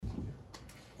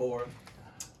4,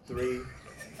 3,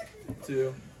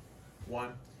 2,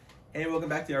 1. Hey, welcome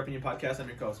back to the Our Opinion Podcast. I'm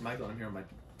your co-host Michael. I'm here with my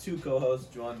two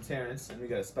co-hosts, Juan and Terrence, and we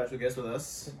got a special guest with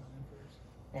us.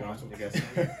 Juan, I guess.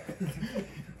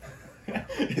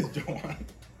 It's Juan.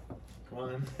 Come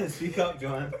on, speak up,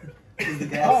 Juan. Who's the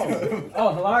guest?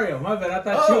 Oh, Hilario. My bad. I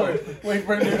thought you were waiting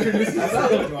for him to introduce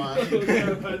himself. Juan.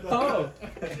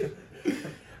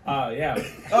 Yeah.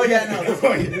 Oh yeah, no,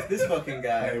 this fucking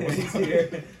guy. Hey, He's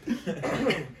here.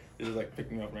 He's just like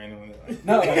picking me up randomly. Like,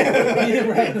 No, we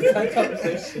never had this kind of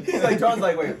conversation. He's like, John's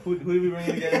like, wait, who did we bring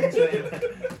again? So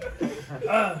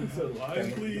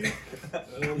line, please.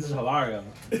 This is Hilario.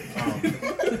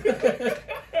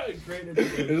 Great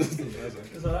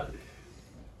introduction. So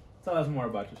tell us more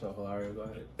about yourself, Hilario. Go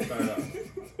ahead. Start it off.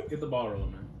 Get the ball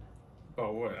rolling, man.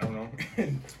 Oh, what? I don't know.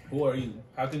 Who are you?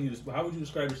 How would you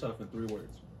describe yourself in 3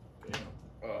 words?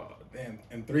 Damn.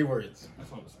 In 3 words.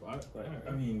 That's on the spot. Like,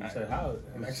 I mean, you said how?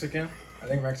 Mexican? I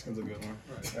think Mexican's a good one.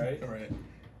 Right? Right.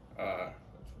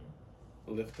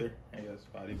 Lifter, I guess.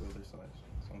 Bodybuilder,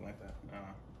 something like that.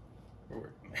 We're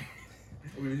working.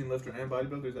 Are we using lifter and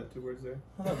bodybuilder? Is that 2 words there?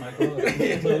 Hold up, Michael.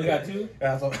 So we got 2?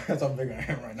 That's how big I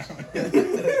am right now.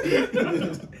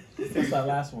 What's that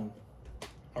last one?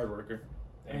 Hard worker.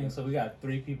 Dang, so we got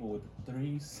 3 people with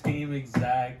 3 same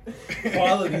exact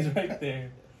qualities right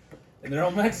there. And they're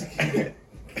all Mexican.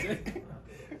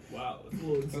 Wow.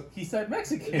 He said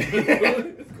Mexican.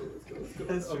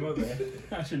 Let's go. Oh, my bad.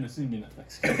 I shouldn't assume you're not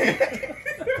Mexican.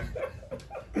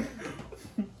 Are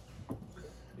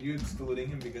you excluding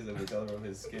him because of the color of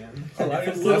his skin? It's a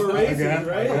little racist,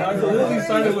 right? I literally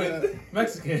started with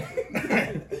Mexican.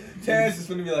 Terrence is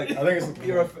going to be like, I think it's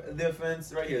the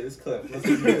offense right here, this clip. Let's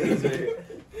just do this right here.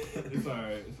 It's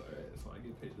alright. It's fine. I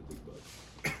get paid the big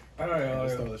bucks. Alright, the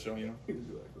start of the show, you know.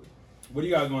 what do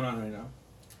you got going on right now?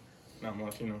 Not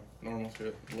much, you know. Normal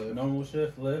shit. Live. Normal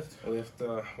shift, lift. I lift,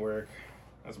 work.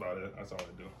 That's about it. That's all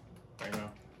I do right now.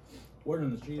 Word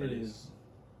on the street is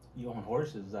you own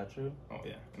horses. Is that true? Oh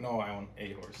yeah. No, I own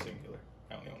a horse singular.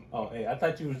 I only own. Oh, hey, I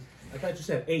thought you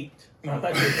said 8. No. I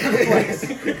thought you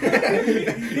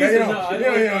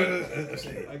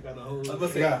were I got a whole. I was about to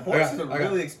say, Yeah, horse is a I got-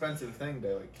 really expensive thing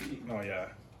to like keep. No, yeah.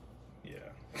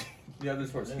 You have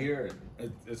this horse here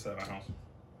and It's at my house.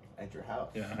 at your house.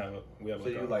 Yeah, we have So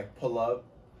like you a, like pull up.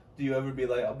 Do you ever be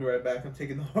like, I'll be right back, I'm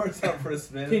taking the horse out for a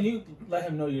spin? Can you let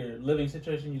him know your living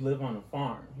situation? You live on a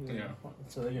farm. You live Yeah. on a farm.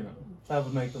 So, that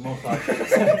would make the most logical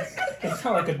sense. It's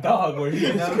not like a dog where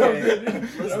you just Okay.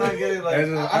 Let's not get it like.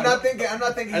 I'm not thinking I he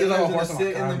just have a lives horse in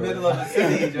the on my middle of a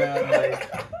city, John. Like,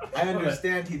 I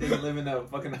understand he doesn't live in a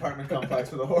fucking apartment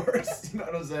complex with a horse. You know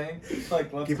what I'm saying?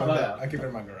 Like, let's calm down. I keep it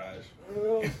in my garage.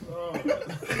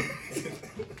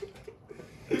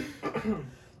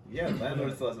 Yeah,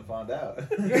 landlord still hasn't found out.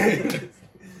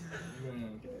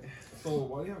 So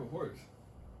why do you have a horse?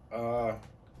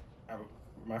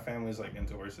 My family's like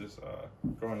into horses.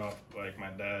 Growing up, like my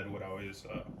dad would always.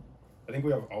 I think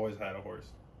we have always had a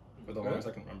horse for the longest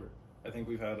I can remember. I think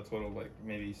we've had a total of like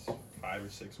maybe 5 or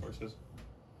 6 horses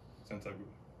since I've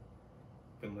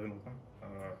been living with them.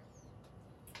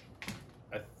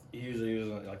 He usually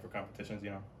uses it like for competitions, you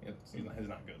know. He's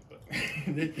not good, but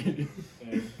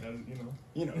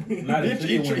you know. Not if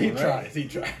he you win, tries. right? He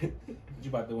tries. You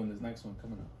about to win this next one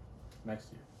coming up next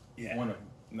year. Yeah. One of them.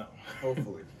 No.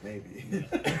 Hopefully, maybe.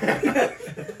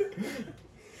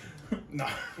 No.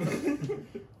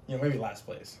 Maybe last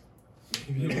place.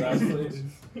 Maybe last place.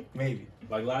 Maybe.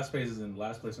 Like last place is in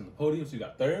last place on the podium, so you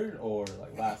got 3rd, or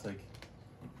like last like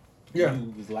Yeah.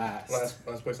 you was last Last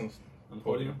place on on the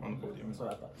podium. On the podium. That's what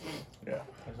I thought. Yeah.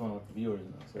 I just want to let the viewers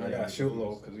know. So I gotta shoot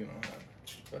low because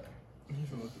But,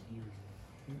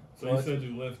 So you said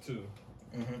you lift too.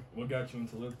 mm-hmm. What got you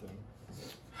into lifting?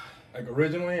 Like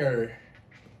originally, or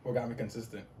what got me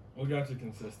consistent? What got you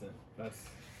consistent? That's.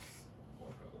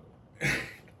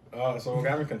 So what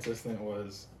got me consistent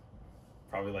was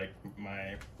probably like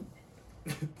my.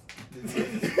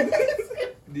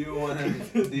 Do you want him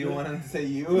to say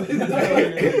you?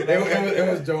 it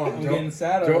was Joan. I'm getting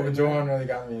sad over it, Joan really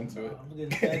got me into it. I'm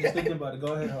getting sad just thinking about it.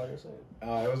 Go ahead, how you say it.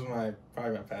 It was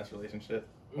probably my past relationship.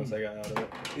 Once I got out of it,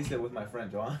 He said with my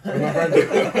friend John. with my friend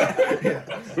Joan.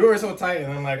 We were so tight,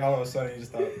 and then like all of a sudden, we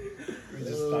just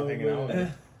stopped hanging out.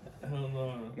 I don't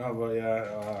know. No, but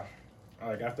yeah,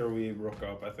 like after we broke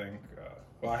up, I think.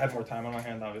 Well, I had more time on my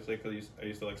hand, obviously, because I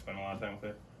used to like spend a lot of time with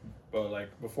it. But like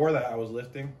before that, I was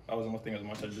lifting. I wasn't lifting as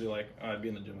much. I'd do like I'd be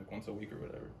in the gym like once a week or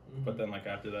whatever. Mm-hmm. But then like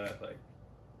after that, like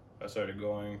I started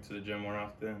going to the gym more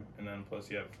often, and then plus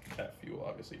you have that fuel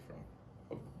obviously from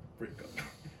a breakup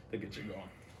to get you going.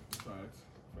 Facts.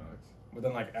 But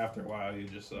then like after a while, you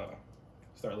just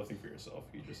start lifting for yourself,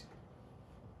 you just.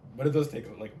 But it does take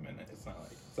like a minute. It's not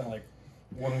like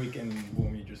 1 weekend,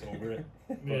 boom, you're just over it.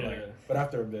 But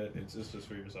after a bit, it's just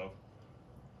for yourself.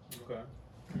 Okay.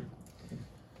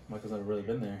 Michael's never really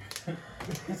been there.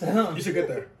 You should get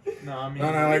there. No, I mean.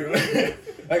 No,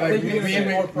 like me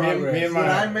and What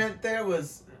my. I meant there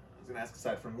was, I was gonna ask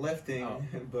aside from lifting,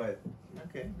 but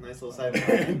okay, nice little side.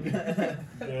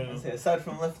 Aside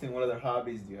from lifting, what other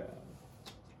hobbies do you have?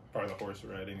 Probably the horse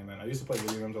riding, and then I used to play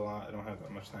video games a lot. I don't have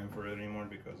that much time for it anymore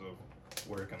because of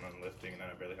work and then lifting, and then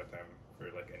I barely have time for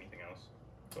like anything else.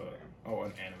 But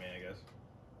and anime, I guess.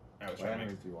 I was What trying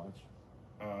to animes do you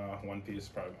watch? One Piece is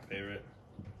probably my favorite.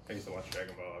 I used to watch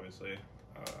Dragon Ball, obviously.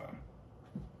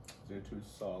 They're two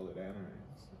solid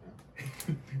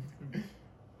animes.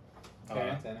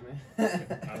 Anime?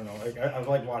 I don't know. Like I've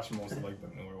like watched most of like the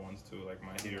newer ones too, like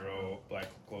My Hero, Black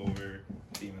Clover,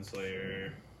 Demon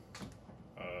Slayer.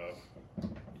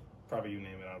 Probably you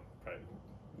name it, I've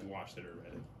probably watched it or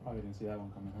read it. Probably didn't see that one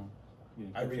coming, huh? You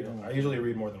didn't I catch read. it? I usually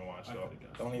read more than watch. I So could've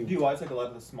guessed. the only. Do you watch like a lot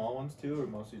of the small ones too, or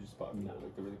mostly just popular, No.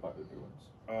 like the really popular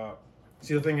ones?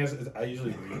 See, the thing is I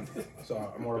usually read, so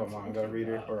I'm more of a manga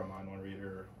reader or a manhwa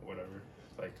reader or whatever.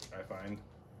 Like I find,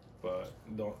 but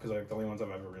don't because like the only ones I've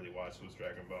ever really watched was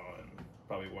Dragon Ball and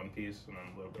probably One Piece and then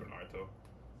a little bit of Naruto.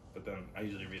 But then I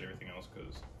usually read everything else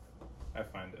because I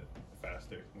find it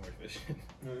faster, more efficient.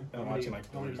 Really? I'm watching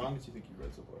like how many Thursday. mangas do you think you've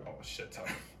read so far? Oh shit ton.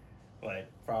 Like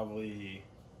probably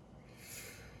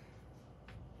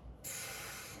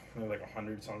maybe like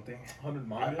 100 something. 100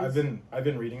 mangas? I've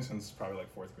been reading since probably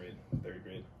like 4th grade, 3rd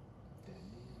grade.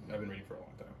 I've been reading for a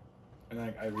long time, and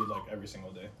like I read like every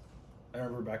single day. I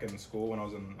remember back in school when I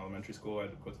was in elementary school,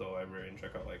 I'd go to the library and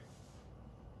check out like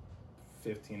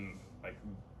 15 like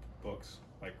books,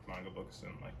 like manga books in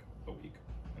like a week,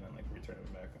 and then like return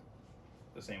them back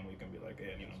the same week and be like,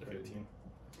 hey, I need number 15.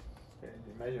 Okay,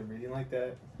 imagine reading like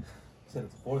that. He said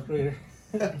it's a 4th grader.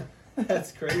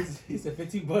 That's crazy. He said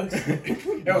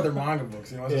 $15. Yeah, with their manga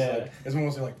books, you know, it's just Yeah. like it's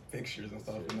mostly like pictures and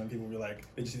stuff, and then people be like,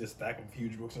 they just see the stack of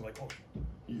huge books and they're like, oh,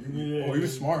 you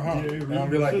was smart, huh? Yeah, And I'll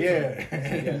be like, yeah.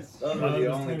 Yes, those are the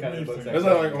only kind of books. Those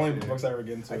are like only books I ever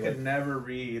get into. I like, could never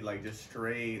read like just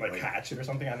straight like Hatchet or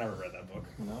something. I never read that book.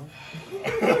 No?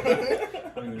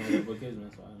 I don't even know what the book is,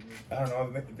 man, so I don't know. I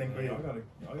don't know. I think we. Y'all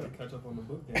gotta catch up on the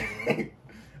book game, man.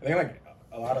 I think like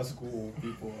a lot of school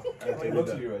people. How many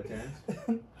books have you read, Terrence?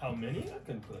 How many? I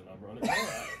couldn't put a number on it.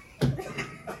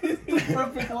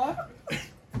 Perfect lot.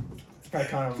 It's probably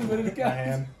kind Too many of my guys.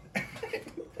 hand.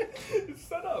 It's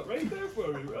set up right there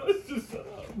for me, bro. It's just set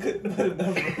up. Couldn't put a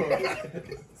number on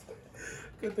it.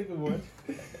 Couldn't think of one.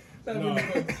 No,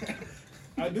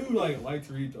 I do like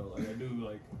to read though. Like I do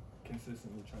like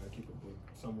consistently trying to keep a book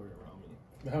somewhere around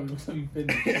me. How many books have you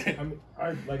finished? I mean,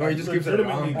 I like. No, he just keeps it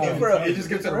around. Yeah, for a- He just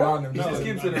keeps it around him. He just No,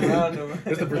 keeps no, it no. around him.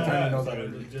 Just to pretend he knows how I to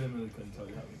read. legitimately couldn't tell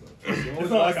you how many books. When was It's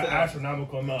the not like last an time-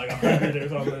 astronomical amount, like 100 or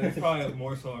something. It's probably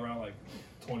more so around like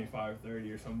 25,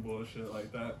 30 or some bullshit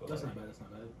like that. But That's like, not bad, that's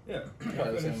not bad. yeah.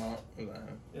 Probably the I same finished- amount as I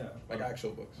have. Yeah. Like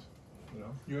actual books. You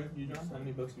know? You, John? How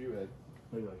many books have you read?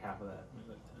 Maybe like half of that. Maybe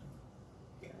like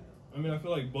 10. I mean, I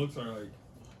feel like books are like,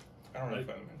 I don't really Like-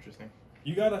 find them interesting.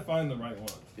 you gotta find the right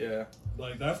ones. Yeah.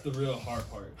 Like, that's the real hard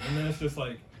part. And then it's just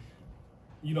like,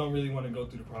 you don't really want to go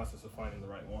through the process of finding the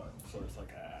right one. So it's like,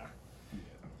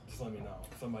 just let me know.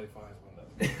 Somebody finds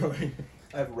one that.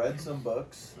 I've read some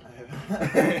books.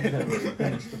 Never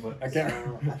finished the book. I can't.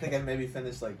 I think I maybe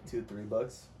finished like 2-3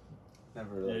 books.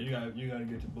 Never. Yeah, Like, you gotta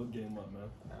get your book game up, man.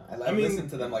 I I mean- listened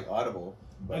to them like Audible.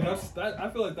 But, And that. I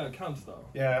feel like that counts though.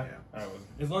 Yeah. Yeah. I was.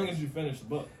 As long as you finish the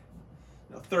book.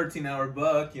 13-hour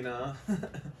book, you know.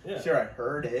 Yeah. Sure, I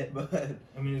heard it, but I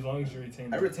mean, as long as you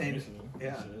retain. I the retained it. information and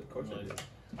Yeah, shit, of course I like, did.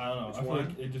 I don't know. Which I feel one?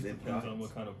 like it just It depends on guides.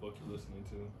 what kind of book you're listening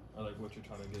to, or like what you're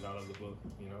trying to get out of the book.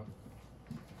 You know.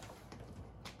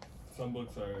 Some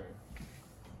books are.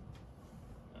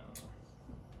 I don't know.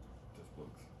 Just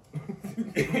books.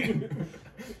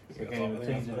 You can't even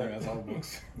change it up. That's all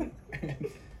books.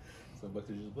 So books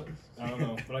are just books. I don't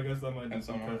know, but I guess that might be And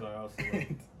some because aren't. I also.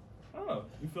 Like, I don't know.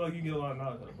 You feel like you get a lot of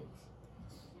knowledge out of books.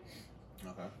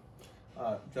 okay.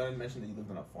 John mentioned that you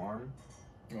lived on a farm.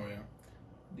 Oh yeah.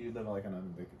 Do you live like on a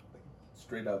like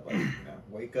straight up like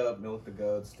wake up, milk the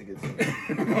goats to get some?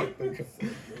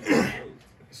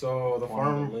 So the To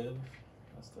farm. live.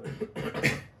 That's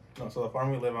the. No, so the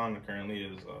farm we live on currently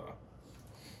is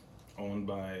owned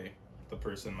by the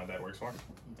person my dad works for,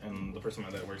 and the person my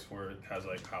dad works for has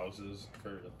like houses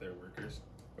for their workers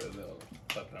where they'll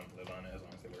let them live on it as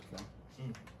long as they work for them.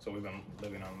 Mm. So we've been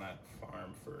living on that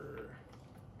farm for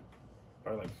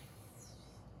probably like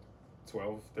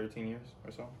 12, 13 years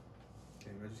or so.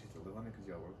 Can you imagine you have to live on it because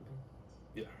y'all work with them?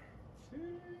 But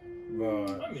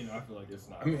I mean, I feel like it's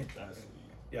not I mean, that sweet.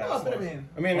 yeah, No, it's but I not- mean,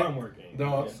 I mean, Farm working.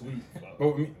 no, It's sweet. But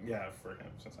but yeah, for him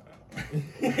since I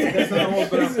That's not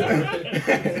what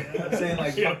I'm saying.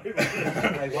 Like,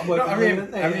 like one boy. No, can I live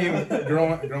in mean, there.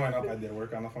 growing up, I did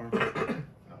work on the farm, Okay.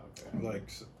 like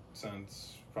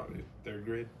since probably 3rd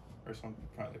grade or something,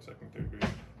 probably like 2nd, 3rd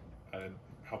grade. I'd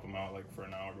help them out like for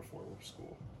an hour before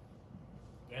school.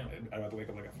 damn. I'd have to wake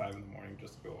up like at 5 in the morning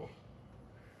just to go.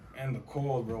 And the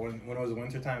cold, bro. When it was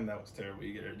winter time, that was terrible.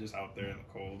 You get just out there in the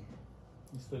cold.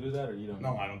 You still do that, or you don't?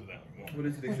 No, I don't do that anymore. What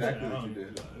is it exactly that you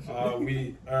did?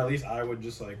 Or at least I would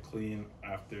just like clean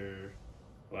after,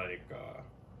 like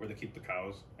where they keep the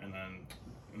cows, and then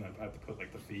I have to put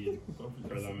like the feed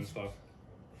for them and stuff.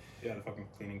 Yeah, the fucking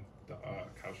cleaning the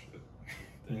cow shit.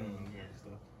 Damn. And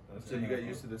stuff. So you got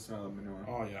used to the smell of manure.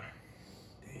 Oh yeah,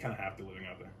 you kind of have to living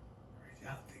out there.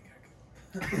 I don't think I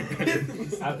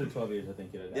could. After 12 years, I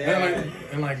think you'd adapt. Yeah.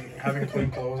 And like having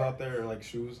clean clothes out there or like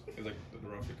shoes is like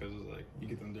rough because it's like you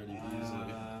get them dirty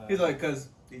easily. He's like, cause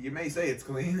you may say it's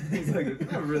clean. He's like, it's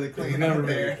never really clean. It's never out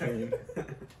really there. clean.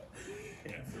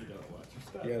 Yeah, So you gotta watch your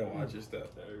step. you gotta watch your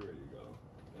step. Everywhere you go.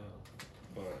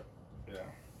 Yeah. But yeah,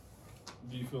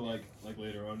 Do you feel like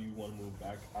later on you want to move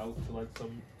back out to like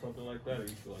something like that, or you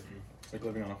feel like you like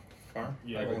living on a farm.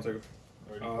 Yeah. Like, once I, or do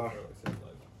you prefer like city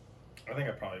life? I think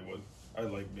I probably would. I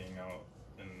like being out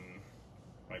in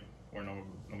like where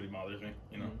nobody bothers me.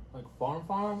 You know, Like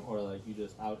farm, or like you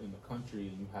just out in the country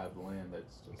and you have land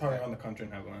that's just probably out in the country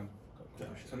and have land.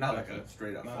 So not like a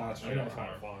straight up Not farm. straight You're up not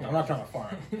trying to farm. farm. I'm not trying to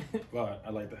farm, but I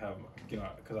like to have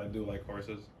because I do like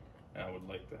horses, and I would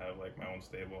like to have like my own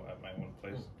stable at my own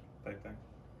place type thing.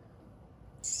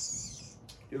 Do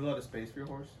you have a lot of space for your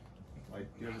horse? Like,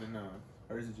 do you have it in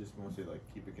or is it just mostly like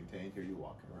keep it contained, or you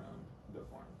walking around the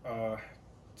farm?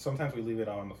 Sometimes we leave it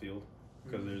out on the field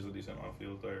because there's a decent amount of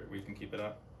field where we can keep it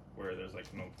at, where there's like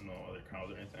no other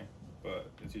cows or anything. But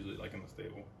it's usually like in the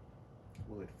stable.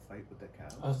 Will it fight with the I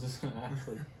cow? was just gonna ask,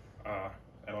 like,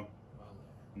 I don't.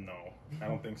 No, I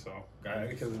don't think so.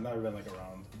 Because it's never been like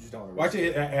around. You just don't want to Well, actually,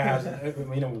 it has. We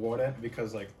wouldn't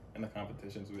because like in the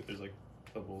competitions, there's like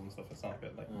the bulls and stuff. It's not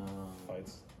good. Like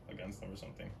fights against them or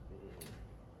something.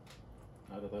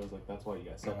 I thought that was like that's why you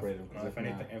got separated. No, if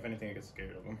anything, I get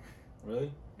scared of them.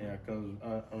 Really? Yeah, because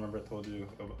I remember I told you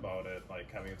about it,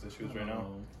 like having its issues right now,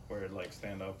 where it like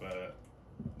stand up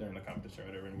during the competition or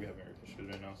whatever, and we have issues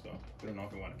right now, so we don't know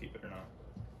if we want to keep it or not,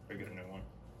 or get a new one,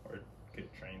 or get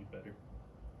it trained better.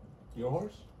 Your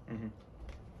horse? Mm-hmm.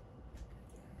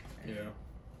 Yeah.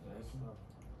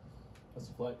 That's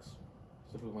a flex.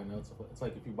 Some people might know it's a flex. It's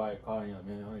like if you buy a car and you're like,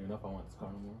 man, I don't even know if I want this car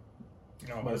no more.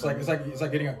 No, but it's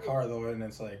like getting a car though, and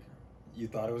it's like you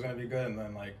thought it was gonna be good, and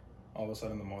then like all of a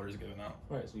sudden the motor's giving out.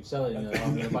 Right, so you sell it and you're like, oh,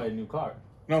 I'm gonna buy a new car.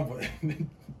 No, but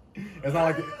it's not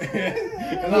like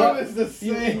it's No, not. it's the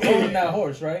You same. own that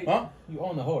horse, right? Huh? You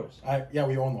own the horse. Yeah,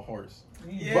 we own the horse.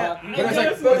 Yeah, You But it's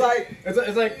like, so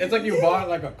like, it's like you bought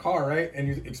like a car, right? And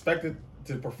you expect it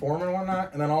to perform and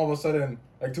whatnot, and then all of a sudden,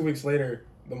 like 2 weeks later,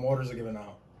 the motors are giving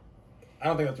out. I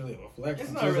don't think that's really a flex.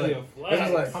 It's just not really like, a flex. It's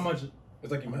just like how much?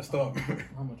 it's like you messed up.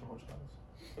 How much a horse costs?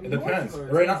 It depends.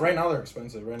 Right now they're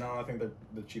expensive. Right now I think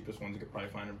the cheapest ones you could probably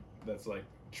find that's like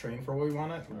trained for what we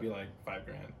want it would be like $5,000,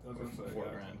 I was gonna say,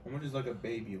 $4,000. how much is like a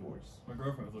baby horse? My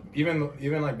girlfriend was looking.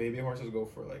 Even like baby horses go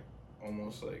for like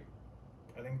almost like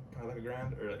I think probably like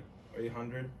 $1,000 or like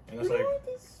 800, and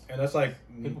that's like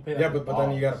People pay yeah, that but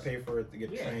then you gotta balls. pay for it to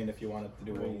get Yeah. trained if you want it to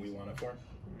do what we want it for.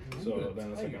 Mm-hmm. So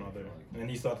then it's like another, and then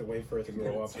you still have to wait for it to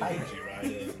grow up so you can actually ride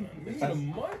it. You And need then, the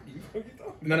money.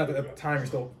 and then at the time you're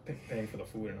still paying for the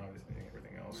food and obviously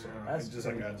everything else. So That's it just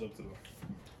like crazy. adds up to.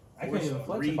 I can't even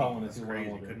flex if I wanted That's to when I'm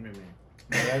crazy. older. Couldn't be me.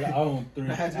 Like, I own three.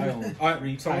 I own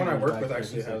three. Someone I tigers work back with there.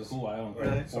 actually He said, has cool. I own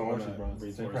Really? four someone horses, that bro. It's the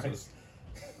breeds same horses. price.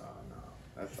 Oh no,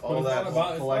 that's But all it's that not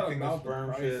about, collecting it's not the about sperm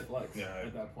the price shit. flex Yeah.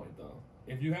 at that point though.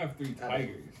 If you have 3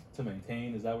 tigers, To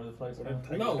maintain, is that where the flex is?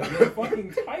 Tiger. no, they're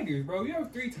fucking tigers, bro. You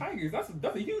have 3 tigers. That's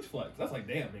a huge flex. That's like,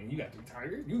 damn, man, you got 3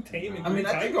 tigers. You taming 3 I mean,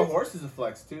 I tigers. think a horse is a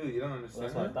flex too. You don't understand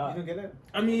That's what I that? thought. You don't get it?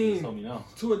 I You mean, told me no.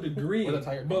 to a degree, Where'd the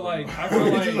tiger but come like from? I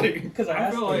feel Just like Because I I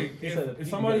asked feel him, like he said that if you can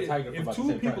somebody, get a tiger for if about the 2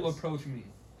 same people price. approach me,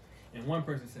 and one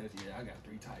person says, "Yeah, I got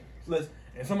 3 tigers," Listen,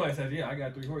 and somebody says, "Yeah, I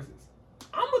got 3 horses,"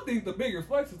 I'm gonna think the bigger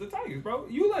flex is the tigers, bro.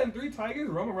 You letting 3 tigers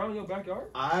roam around your backyard?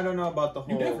 I don't know about the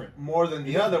You whole different. more than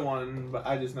the other one, but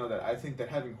I just know that I think that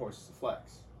having horses is a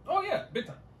flex. Oh yeah, big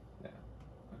time. Okay.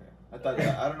 I thought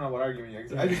I don't know what argument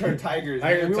you. I just heard tigers.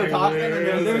 I heard We were tigers, talking, and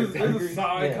yeah, there was There's like, a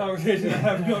side Yeah. conversation I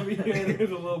have coming in.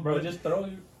 There's a little Bro, bit. just throw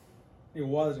your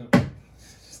wallet's gonna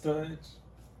just throw it.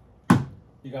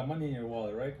 You got money in your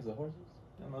wallet, right? Because of horses.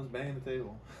 I was banging the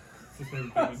table. It's his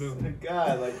favorite thing to do.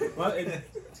 God, like. Well,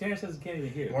 Terrence says he can't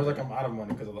even hear it. More like I'm out of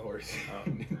money because of the horse.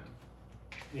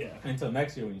 Yeah. Until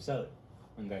next year when you sell it.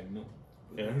 And got a new one.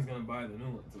 Yeah, he's gonna buy the new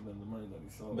ones and then the money that he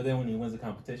sold. But then when he wins the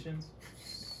competitions,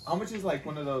 How much is like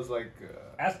one of those like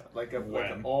Ask- like an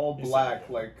When? all You said black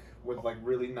when. like with like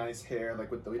really nice hair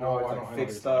like with the Oh, it's I like know what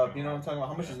fixed you're up, talking you know what I'm about. talking about?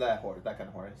 How much is that horse? That kind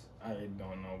of horse? I don't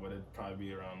know, but it'd probably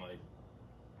be around like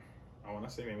I want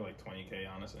to say maybe like 20K,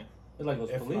 honestly. it's like those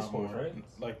If police not horse, more. right?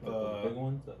 Like the big the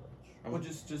ones. That, I'm- Well,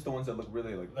 just the ones that look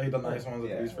really like. the nice ones that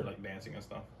Yeah. they use for like dancing and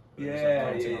stuff. They're Yeah, just,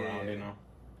 like, bouncing yeah, around, yeah. you know.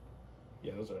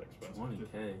 Yeah, those are expensive.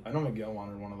 20K. I know Miguel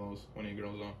wanted one of those when he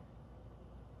grows up,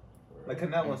 Like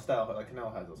Canelo style, like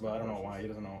Canelo has those. but I don't know horses. why. He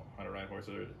doesn't know how to ride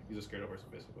horses. Or he's just scared of horses,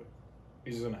 basically.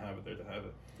 He's just gonna have it there to have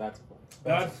it. That's a flex.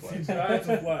 That's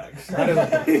a flex. That is a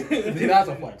flex. See, that's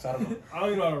a flex. I don't know. I don't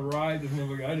even know how to ride this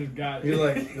motherfucker. I just got it. He's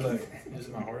like, this is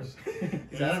my horse.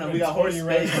 I don't know. We got horse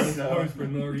rides space. on this So. horse for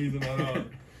no reason at all.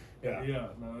 Yeah. Yeah,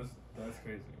 no, that's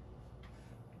crazy.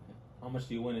 How much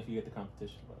do you win if you get the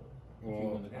competition, by the way? If you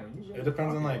Well, win the competition. it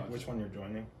depends on like which one you're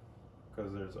joining,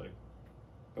 because there's like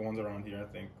the ones around here.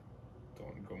 I think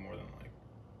don't go more than like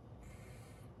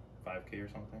 5K or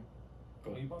something.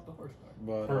 Oh, you bought the horse back.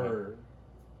 But Per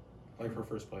like for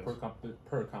first place.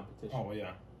 per competition. Oh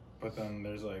yeah, but then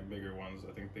there's like bigger ones.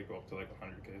 I think they go up to like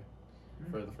 100K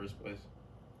for the first place.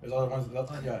 There's other ones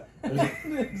that yeah.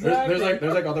 There's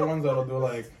like other ones that'll do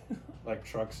like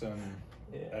trucks and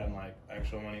like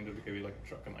actual money to give you like a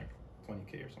truck and like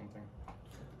 20K or something.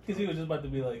 Because he was just about to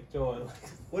be like, Joe, like,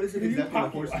 What is it You exactly the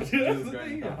pocket horse watch. do That's the during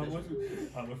thing. the How much? competition?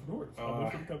 How much for the horse? How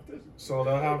much for the competition? So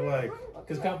they'll have like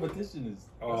because competition is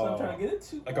that's what I'm trying to get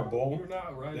into. like a bowl. You're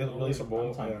not riding. They'll release a bowl,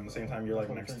 I'm talking- and at the same time you're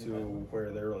like next to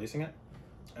where they're releasing it,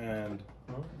 and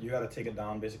you got to take it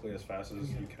down basically as fast as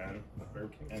you can,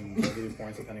 and they'll give you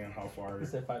points depending on how far He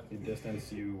said 5. the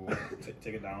distance you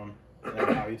take it down, and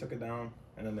then how you took it down,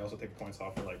 and then they also take points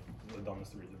off for like the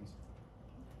dumbest reasons.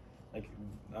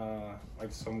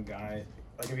 Like some guy,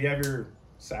 like if you have your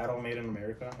saddle made in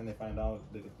America and they find out,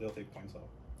 they'll take points off.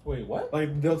 Wait, what?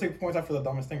 Like they'll take points off for the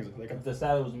dumbest things, like If the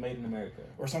saddle was made in America.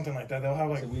 or something like that. They'll have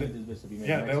like So we need this bitch to be made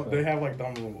yeah, in Mexico. they have like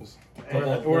dumb rules. Or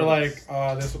the- Or like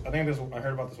this. I think I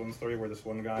heard about this one story where this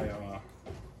one guy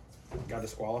got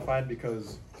disqualified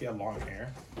because he had long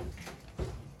hair.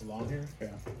 long hair. Yeah.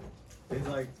 It's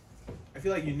like, I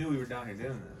feel like you knew we were down here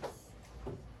doing this.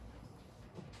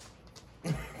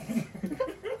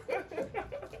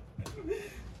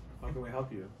 How can we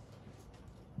help you?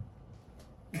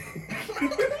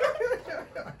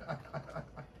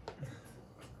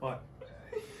 What?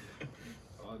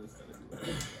 Oh, this gotta be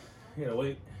bad. Yeah,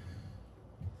 wait.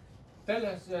 Tell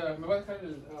us, me va a dejar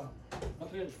el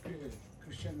material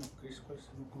Cristiano, Chris,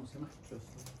 ¿cómo se llama?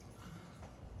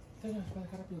 Tell us, va a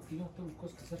dejar rápido que yo tengo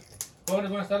cosas que hacer. Jóvenes,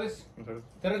 buenas tardes.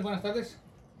 Terrence, buenas tardes.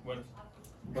 Buenas.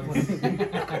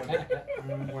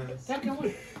 Ya, qué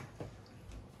bueno.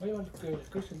 Oye,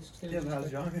 Cristian, dice que Yeah, usted-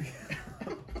 how's John?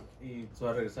 ¿Y tú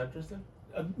vas a regresar, Tristan?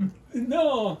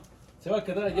 No, se va a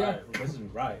quedar allá. Alright, this is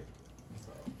right.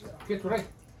 ¿Qué es tu rey?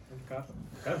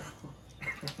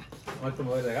 ¿Cuánto me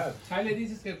voy a dejar? Ahí le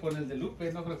dices que con el de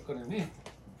Lupe, no creo que con el mío.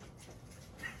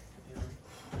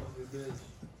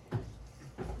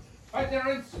 Bye,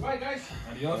 Terrence. Bye, guys.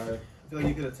 Adios. I feel like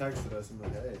you could have texted us and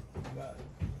been like, hey.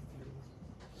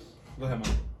 Go ahead, Mike.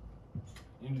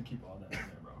 You need to keep all that in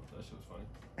there, bro. That shit was funny.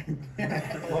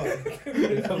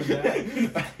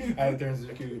 I turns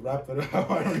to you. Wrap it up.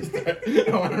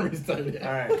 I want to restart it.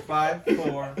 All right, 5,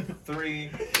 4,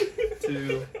 3,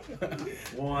 2,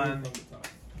 1.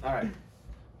 All right,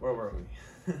 where were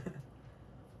we? I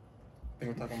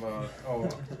think we're talking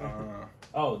about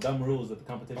Oh, dumb rules at the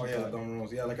competition. oh yeah, dumb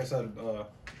rules. Yeah, like I said,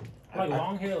 Like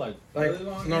long hair, like Like, really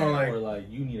long no, hair, like- or like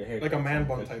you need a haircut. like a man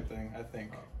bun Because type thing, I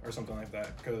think, or something like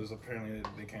that, because apparently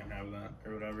they can't have that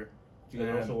or whatever. You guys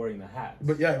are also wearing the hats.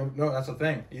 But yeah, no, that's the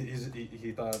thing.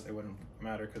 He thought it wouldn't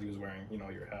matter because he was wearing, you know,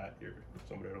 your hat, your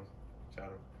sombrero,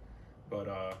 shadow.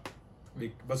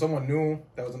 But someone knew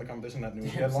that was in the competition that knew he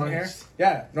had long hair.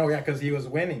 Yeah, no, yeah, because he was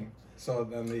winning. So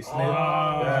then they snitched.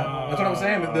 Yeah, that's what I'm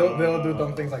saying. They'll do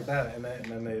dumb things like that, and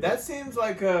then they. That seems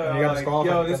like And you got like,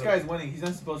 disqualified yo, because this of- guy's winning. He's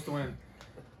not supposed to win.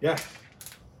 Yeah.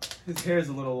 His hair's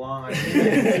a little long. I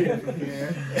can't see it from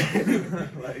here.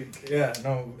 Like, Yeah,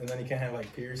 no, and then you can't have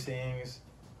like piercings.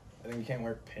 I think you can't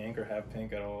wear pink or have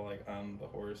pink at all, like on the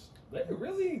horse. They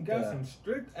really got Yeah. some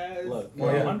strict ass. Look, Well,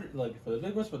 for yeah. 100, like for the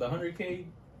big ones, for the 100K,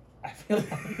 I feel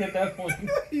like at that point,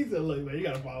 He said, "Look, man, you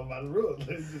gotta follow by the rules."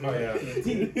 Oh, yeah. it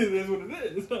is what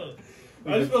it is. Huh?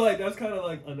 I just feel like that's kind of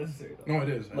like unnecessary. Though. No, it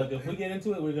is. like if we get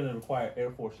into it, we're gonna require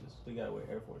Air Forces. We gotta wear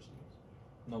Air Force shoes,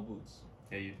 no boots.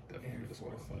 Yeah, you definitely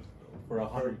disqualified. for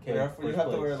 100K. You have first to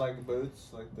place. wear like boots,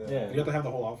 like the. Yeah. You have to have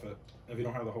the whole outfit. If you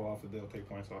don't have the whole outfit, they'll take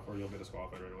points off, or you'll get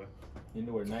disqualified right away. You need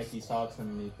to wear Nike socks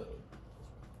underneath the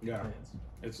Yeah,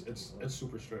 pants. it's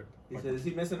super strict. He said, "Is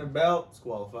he missing a belt?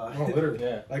 Disqualified." No, literally.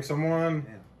 Yeah. Like someone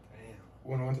Damn.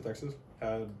 when I went to Texas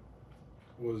I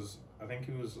think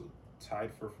he was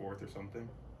tied for 4th or something,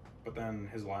 but then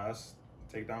his last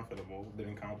takedown for the bull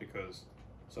didn't count because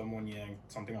someone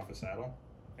yanked something off his saddle,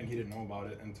 and he didn't know about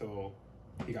it until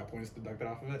he got points deducted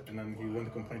off of it, and then he went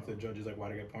to complain to the judge. He's like, "Why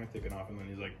did I get points taken off?" And then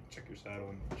he's like, "Check your saddle,"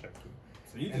 and he checked it.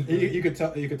 So you And just you could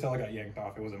tell it got yanked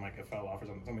off. It wasn't like it fell off or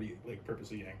something. Somebody like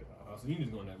purposely yanked it off. so you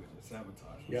just going that bitch and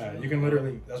sabotage. Yeah, you can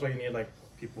literally. That's why you need like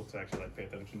people to actually like pay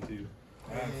attention to you.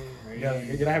 That's You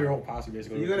gotta have your whole posse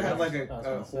basically. You gotta have like That's a what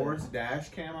I'm saying. horse dash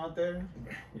cam out there.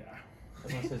 Yeah.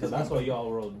 So that's why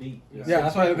y'all roll deep. Yeah,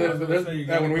 that's why I was gonna say you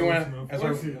gotta when we go went, with some that's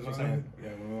what enforcement, I'm saying. Yeah,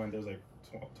 when we went, there's like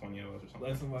 20 of us or something.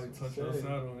 Let somebody touch your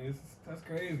saddle. That's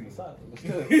crazy. What's up?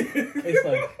 It's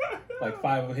like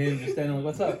 5 of him just standing like,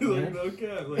 what's up? Like, Man? no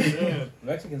cap. Like, man.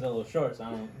 Mexicans are a little short, so I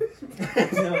don't.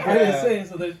 Yeah. I'm just saying.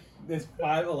 So there's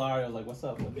 5 Hilarios. Like, what's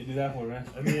up? What they do that for, man?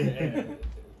 I mean, and,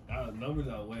 numbers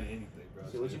outweigh anything, bro.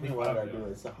 So what you mean? Why did I do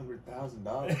it? It's $100,000.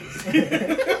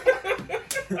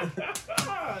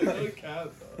 No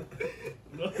cap, though.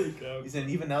 No cap. He said,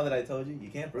 even now that I told you, you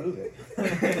can't prove it.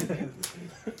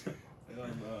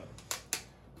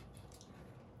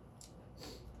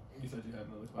 You said you had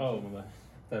another question. Oh my bad.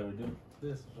 Thought we were doing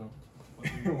this or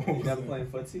something. You never playing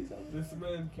footsie? This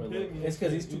man keep But hitting me. it's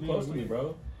because he's too You close know to me, what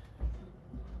bro.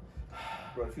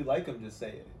 Bro, if you like him, just say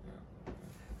it.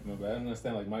 My bad. I'm gonna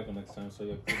stand like Michael next time, so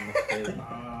you'll put him upstairs.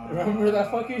 Ah, Remember that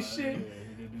fucking shit? Yeah,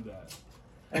 he did do that.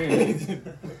 Anyways,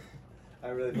 I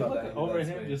really you thought look that. over that's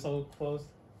him, fake. just so close.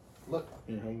 Look.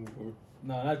 Yeah,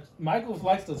 No, not Michael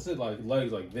likes to sit like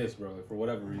legs like this, bro, like, for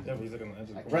whatever reason. but he's like on the edge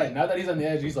of the Right now that he's on the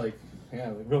edge, he's like, yeah,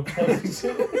 like real close and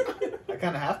shit. I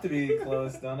kind of have to be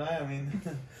close, don't I? I mean,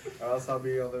 or else I'll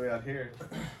be all the way out here.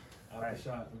 Out the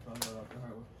shot. We found out after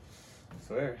hard one. I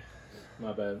swear.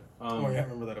 My bad. Oh yeah, I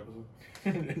remember that episode.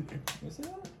 You see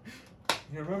that?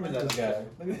 You remember Look at that this guy? guy.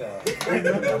 Look at that. I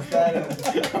remember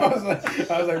that.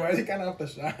 I was like, why is he kind of off the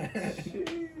shot?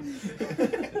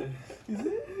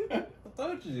 I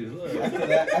told you. Look. After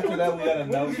that, we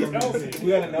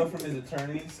got a note from his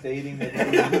attorney stating that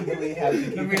he legally has to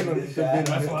keep To be in him the- in the to shot. be in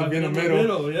That's to why I be in the put him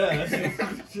middle. Yeah,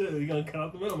 that's shit. You gonna cut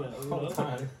out the middleman. You Whole know?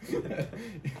 time.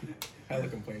 Hella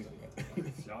complaints on that.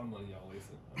 It's y'all money y'all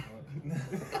wasting.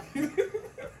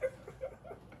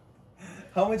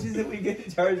 How much is it we get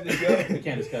charged to go? We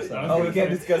can't discuss that. Oh, we can't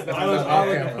discuss that. I was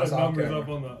That's like off to put camera.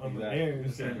 numbers That's off up on the Exactly. air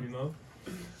and shit, you know.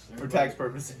 For tax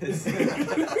purposes.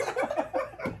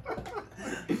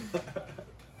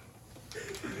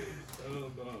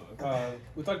 Oh, no.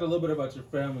 We talked a little bit about your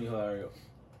family, Hilario.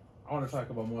 I want to talk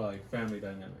about more like family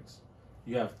dynamics.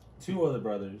 You have two other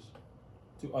brothers,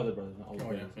 not older Oh yeah,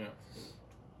 brothers. yeah.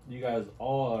 You guys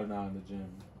all are now in the gym.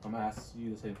 I'm gonna ask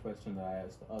you the same question that I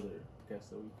asked the other guest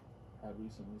that we had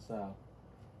recently, Sal.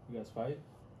 You guys fight?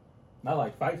 Not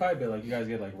like fight, but like you guys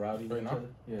get like rowdy with Right each now? other?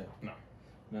 Yeah. No.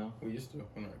 No? We used to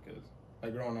when we were kids.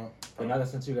 Like growing up. But now that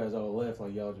since you guys all lift,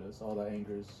 like y'all just, all that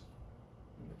anger's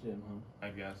in the gym, huh? I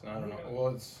guess. I don't know. Well,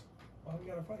 it's Why we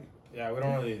gotta fight? yeah. We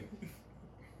don't really.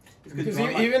 Because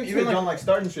John even like- John like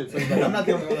starting shit, so he's like, I'm not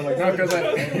the only one that likes No, 'cause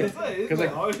starting Because,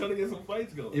 like- always trying to get some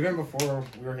fights going. Even before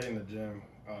we were hitting the gym,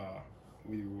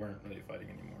 we weren't really fighting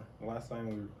anymore. The last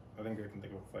time I think I can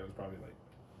think of a fight was probably like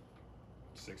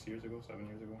 6 years ago, 7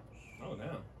 years ago. Oh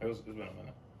damn. It's been a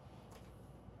minute.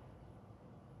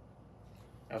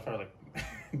 I was probably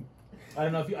like. I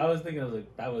don't know if you, I was thinking of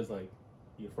like, that was like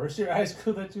your first year of high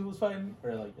school that you was fighting?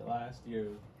 Or like your last year?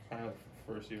 Kind of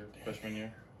first year, freshman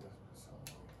year.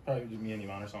 Probably just me and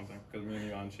Ivan or something, because me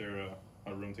and Ivan share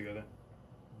a room together.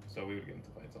 So we would get into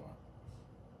fights a lot.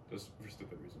 Just for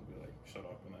stupid reasons. We'd be like, shut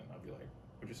up, and then I'd be like,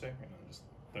 what'd you say? And then just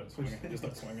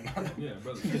start swinging on him. Yeah,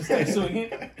 brother. Just start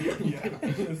swinging? Yeah.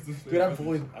 Dude,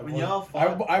 When y'all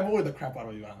fought- I bullied the crap out of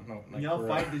Ivan. No, like, When y'all for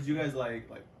fight, real. did you guys like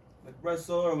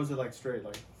wrestle, or was it like straight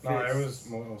like? No, it fists?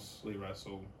 was mostly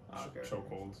wrestle, Ah, okay.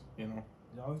 chokeholds, you know.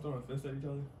 Y'all always throwing fists at each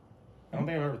other? I don't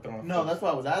think I've ever thrown a No, fist. that's why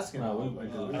I was asking. No, though, we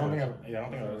like, do. I don't think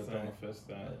I've ever That's what thrown I'm a fist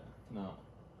at. No.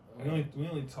 We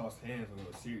only tossed hands when it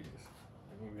was serious.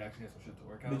 Like when we actually had some shit to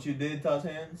work out. But you did toss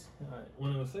hands, Alright.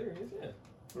 When it was serious, yeah.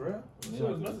 for real? Shit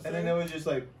was necessary. And then it was just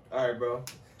like, all right, bro.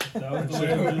 That was the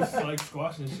way we just like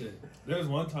squashing shit. There was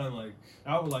one time like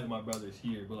I would like my brothers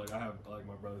here, but like I have like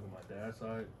my brothers on my dad's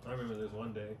side. I remember there's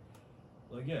one day,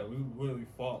 like yeah, we really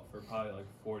fought for probably like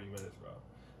 40 minutes, bro.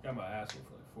 Got my ass whooped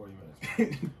for like 40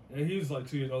 minutes. Bro. And he was like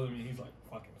 2 years older than me. He's like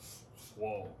fucking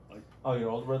swole. Like, Oh, your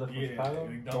older brother from Yeah, Chicago?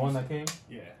 like The dumb one shit. that came?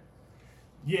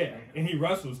 yeah, and he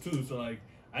wrestles too. So like,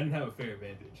 I didn't have a fair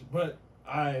advantage, but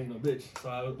I ain't no bitch, so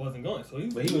I wasn't going. So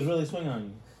But he was really swinging on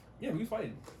you. Yeah, we was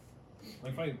fighting,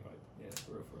 like fighting. Yeah,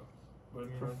 for real. But I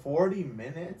mean, For like, 40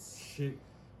 minutes? shit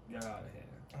got out of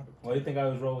hand. Why do you think I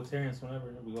was roll with Terrence whenever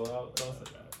we go out? Don't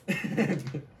say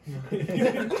that.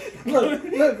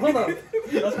 Look, hold up.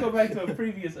 Let's go back to a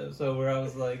previous episode where I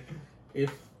was like,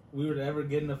 if we were to ever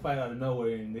get in a fight out of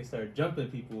nowhere and they start jumping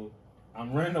people,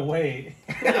 I'm running away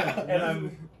and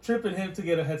I'm tripping him to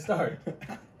get a head start.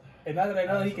 And now that I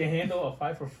know he can handle a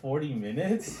fight for 40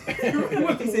 minutes, He said,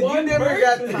 you never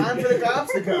got time for the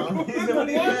cops to come. He said, what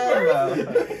are you mad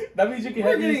about? that means you can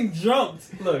We're at least, getting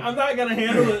jumped. Look. I'm not gonna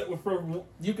handle it for.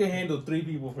 you can handle 3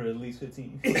 people for at least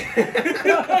 15.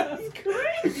 That's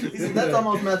crazy. He said, that's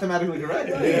almost mathematically correct.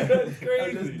 Yeah. That's I'm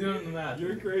crazy. just doing the math.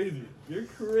 You're crazy. You're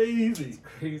crazy.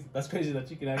 Crazy. That's crazy that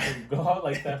you can actually go out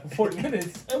like that for 40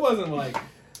 minutes. It wasn't like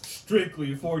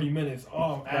strictly 40 minutes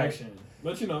of Right. action,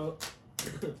 but you know,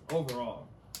 overall,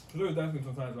 because there was definitely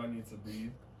some times where I need to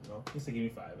breathe. You know, He said, give me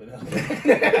 5 of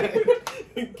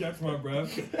them. catch my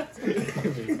breath.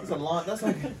 That's a long, that's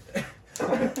like,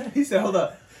 he said, hold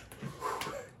up.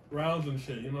 Rounds and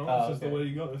shit. You know, Oh, it's just okay. the way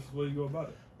you go. It's just the way you go about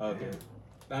it. Okay.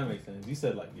 That makes sense. You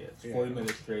said, like, yeah, it's 40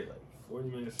 minutes straight. 40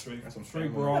 minutes straight. That's some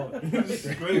Straight stamina. brawling.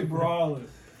 Straight brawling.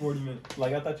 40 minutes.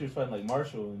 Like, I thought you was fighting, like,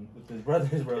 Marshall and with his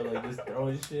brothers, bro. Like, just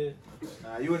throwing shit.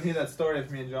 Nah, you wouldn't hear that story if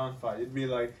me and John fought. You'd be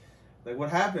like, what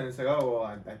happened? It's like, oh, well,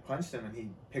 I punched him and he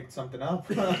picked something up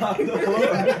off the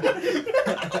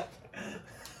floor.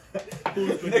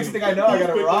 Next thing I know, I got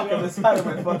a rock on the side of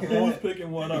my fucking Who's head.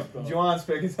 picking one up, though? John's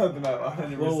picking something up,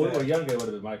 100%. Well, when we were younger, it would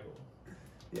have been Michael.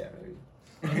 Yeah, maybe.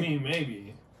 I mean,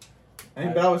 maybe. I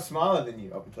mean, but I was smaller than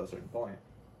you up until a certain point.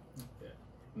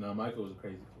 No, Michael was a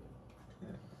crazy kid. Yeah.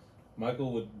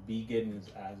 Michael would be getting his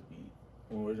ass beat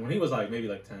when he was like maybe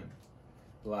like 10,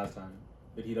 the last time.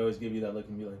 But he'd always give you that look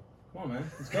and be like, "Come on,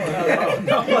 man, let's go." And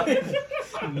I was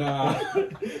like, nah.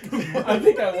 I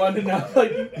think I won it now.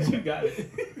 Like you got it.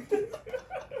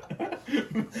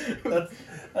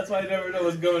 That's why I never know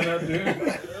what's going on, dude.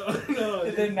 No,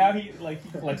 And then now he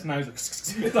flexes now.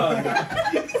 He's like,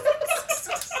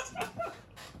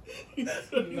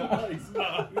 Nah, it's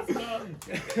not.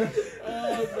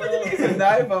 He's a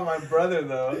knife on my brother,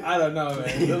 though. I don't know,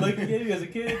 man. The look he gave you as a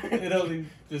kid, it only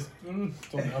just.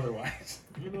 Told me otherwise.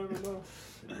 You never know.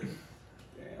 Damn.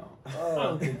 I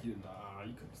don't think you. Nah,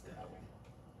 you couldn't stab him.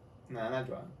 Nah, not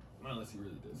John. Not unless he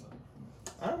really did something.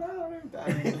 I don't know.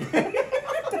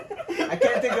 I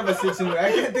can't think of a situation.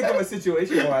 I can't think of a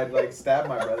situation where I'd like stab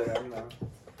my brother. I don't know.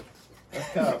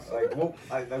 That's tough. Like, what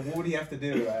would he have to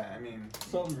do? I mean,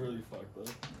 Something really fucked up.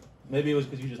 Maybe it was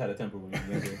because you just had a temper when you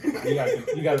were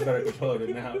younger. You got a better control of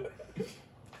it now.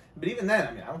 but even then,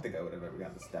 I mean, I don't think I would have ever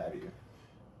gotten to stab you.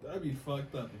 That'd be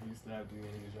fucked up if he stabbed you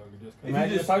when he was younger. Just If you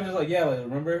Imagine just- if I was just like, yeah, like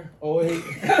remember? Oh wait.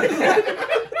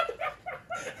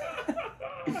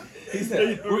 He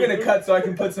said, "We're gonna cut so I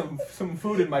can put some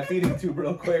food in my feeding tube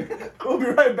real quick. We'll be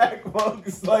right back,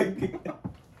 folks." Like,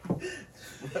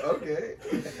 okay.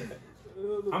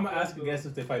 I'm gonna ask a guess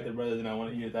if they fight their brothers, and I want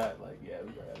to hear that. Like, yeah,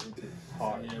 we got into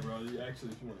hard. Yeah, bro. You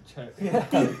actually, if you want to check, Yeah.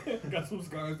 got some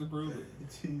scars to prove it.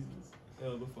 Jesus.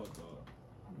 Hell the fuck off.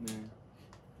 Yeah.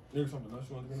 There's something else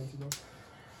you want to get into, though?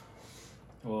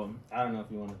 Well, I don't know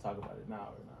if you want to talk about it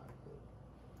now or not,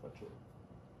 but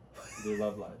your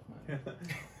love life, man.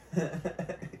 My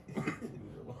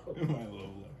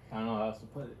little I don't know how else to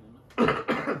put it.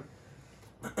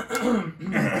 You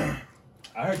know?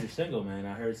 I heard you're single, man.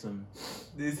 I heard some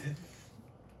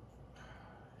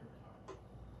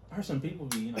people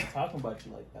be, talking about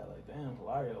you like that. Like, damn,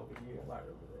 Hilario over here,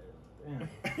 Hilario over there. Damn.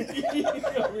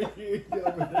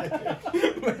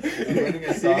 Writing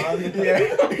a song.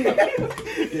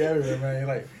 Yeah, everywhere, man. You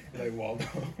like Waldo.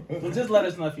 Well, just let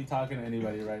us know if you're talking to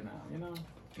anybody right now. No.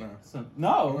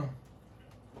 No.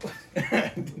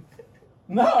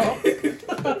 No.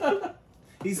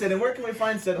 He said, "And where can we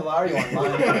find said Hilario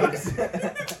online?" folks?"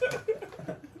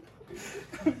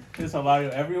 There's Hilario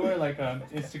everywhere, like on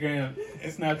Instagram,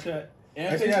 Snapchat, and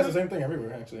Actually, it has the Facebook. same thing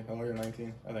everywhere. Actually, Hilario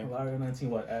 19, I think. Hilario 19,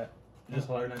 what at? Just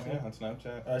Hilario 19. Yeah, on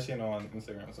Snapchat. Actually, no, on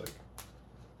Instagram it's like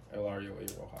Hilario A.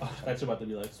 Oh, Rojas. that's about to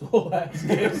be like swole ass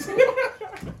games.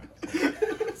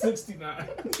 69.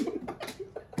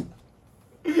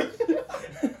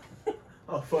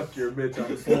 Oh, fuck your bitch,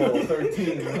 I'm swole.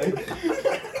 13. Like,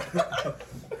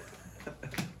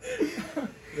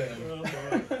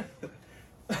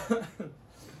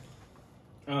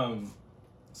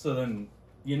 So then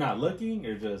you're not looking,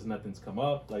 or just nothing's come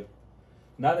up. Like,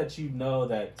 now that you know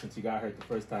that since you got hurt the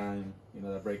first time, you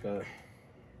know that breakup,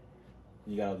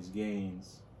 you got all these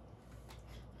gains.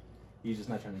 You're just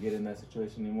not trying to get in that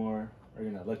situation anymore, or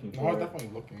you're not looking No, I for was it. definitely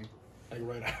looking, like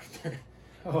right after.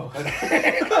 Oh, like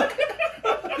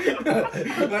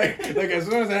as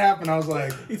soon as it happened, I was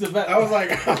like, he's a vet. I was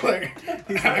like, I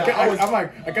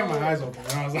got my eyes open,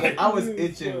 and I was like, I was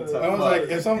itching. To I was fuck. like,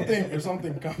 if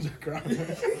something comes across, He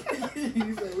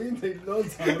said we didn't take no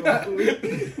time.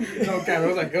 no cap, it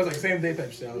was like same day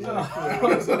type shit. I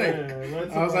was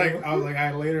like,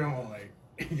 I later on like,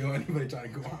 yo, anybody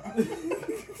trying to go out?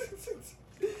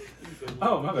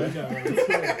 Oh, my bad.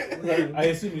 Yeah, I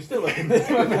assume you're still looking this.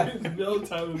 My bad. no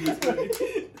time in this way.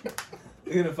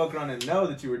 You're gonna fuck around and know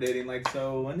that you were dating. Like,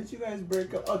 so when did you guys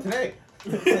break up? Oh, today.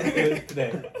 Today.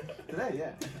 Today,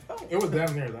 yeah. It was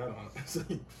damn near that,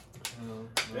 honestly.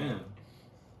 Damn. Yeah,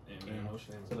 man, no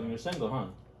shame. So then you're single, huh? Oh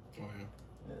yeah.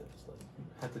 Yeah, just like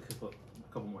had to cook up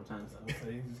a couple more times.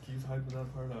 He just keeps hyping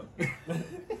that part up.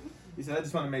 He said, I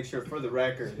just want to make sure for the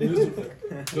record.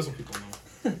 Just so people know.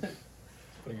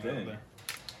 Putting it out Dang. there.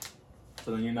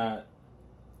 So then you're not.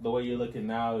 The way you're looking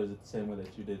now, is it the same way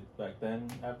that you did back then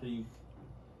after you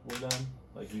were done?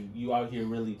 Like you out here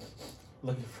really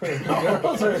looking for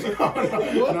girls? Or? No.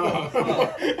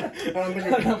 I don't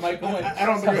think Michael went, I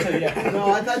don't think it, yeah.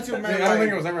 No, I thought you meant I don't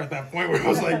think it like, was ever at that point where I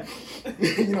was like,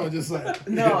 just like.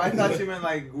 no, I thought you meant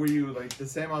like, were you like the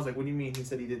same? I was like, what do you mean? He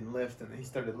said he didn't lift, and then he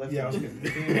started lifting. Yeah, I was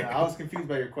confused. I was confused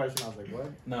by your question. I was like,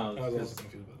 what? No, I was also because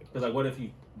confused about it. like, what if you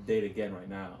date again right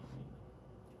now?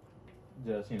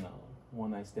 Just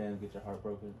one night stand, get your heart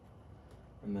broken,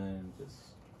 and then just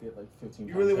get like 15.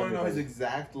 You really want pounds to know his heavier.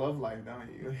 exact love life, don't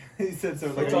you? He said so.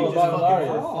 Like, It's are all you about just fucking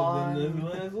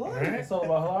Hilario. for fun? Right? It's all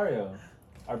about Hilario,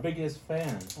 our biggest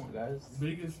fan. Come on, guys.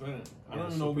 Biggest fan. I Yeah, don't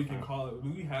even know what we super can fan. call it. Do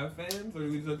we have fans, or do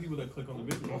we just have people that click on the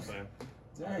video? No fan.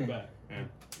 Dang. Back. Yeah.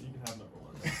 You can have number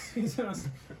one.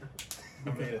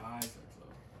 Okay. I said so.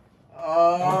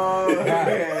 Oh,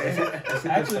 okay.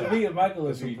 Actually, me and Michael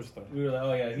The agreed. superstar. We were like,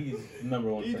 oh yeah, he's number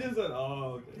one. He fan. just said,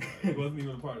 "Oh, okay." He wasn't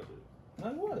even a part of it. No,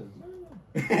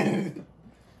 he was.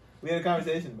 We had a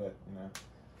conversation, but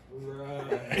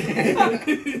Right.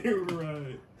 You're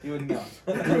right. you wouldn't know.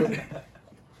 Yeah,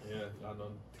 I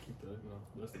don't keep the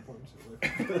that's important shit.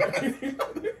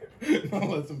 No,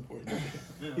 that's important.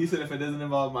 He said, if it doesn't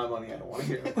involve my money, I don't want to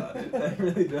hear about it. I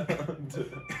really don't.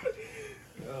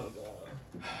 Oh god.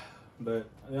 But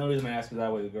the only reason I ask is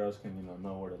that way the girls can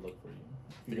know where to look for you.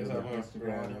 You guys have a girl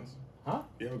Instagram. audience? Huh?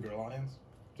 Do you have a girl audience?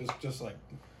 Just like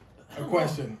a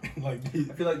question. Like, I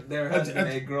feel like there has been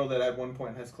a girl that at one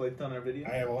point has clicked on our video.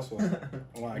 I have also. Well,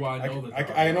 Well, I know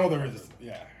that. I know there is.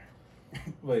 Yeah.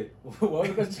 Wait, what was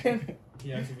the question?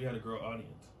 He asked if we had a girl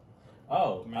audience.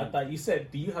 Oh, I I mean- thought you said,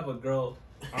 do you have a girl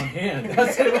on hand? I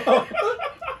said, oh.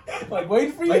 Like,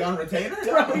 waiting for you? Like on retainer?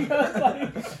 Right,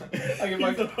 I was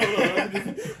like, if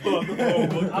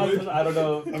I- I don't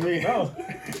know. I mean, No.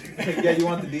 Yeah, you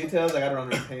want the details? I got it on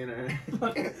retainer.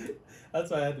 That's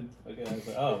why I had to. Okay, I was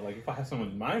like, oh, like if I have someone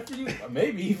in mind for you,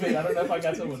 maybe. But I don't know if I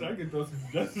got someone. I can throw some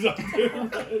suggestions out there.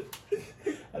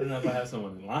 I don't know if I have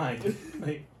someone in line.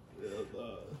 Like,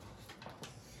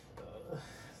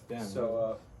 damn.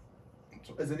 So,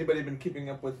 has anybody been keeping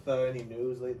up with any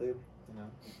news lately? You know,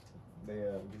 they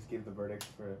just gave the verdict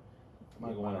for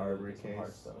Michael Ahmaud Ahmaud Arbery some hard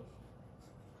case. stuff.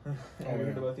 Have you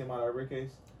heard about the Ahmaud Arbery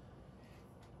case?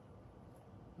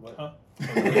 What? Huh?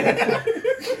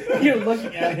 You're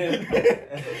looking at him,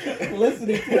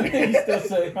 listening to him, and you still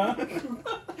say, huh?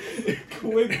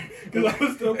 Quick, because I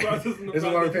was still processing the There's a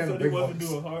fact lot of that you fans said of he big wasn't bucks.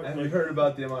 doing hard. Have you Like, heard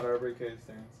about the Ahmaud Arbery case,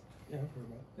 Terrence? Yeah, I've heard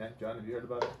about Yeah, John, have you heard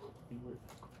about it?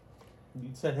 You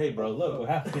said, hey, bro, look what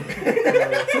happened.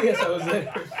 Yes, I was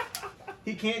there.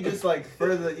 He can't just like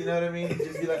further, you know what I mean?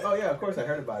 Just be like, oh yeah, of course I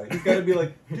heard about it. He's got to be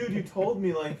like, dude, you told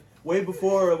me like way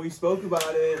before we spoke about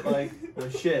it. Like, well,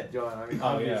 shit, John. I mean,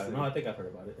 Oh, yeah. obviously. No, I think I've heard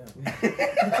about it.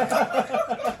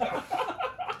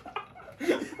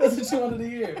 Yeah. That's what you wanted to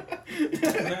hear.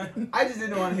 I just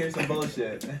didn't want to hear some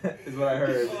bullshit. Is what I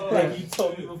heard. Like you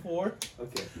told me before.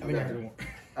 Okay. it. I think I heard more.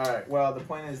 All right. Well, the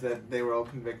point is that they were all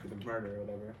convicted of murder or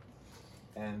whatever,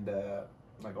 and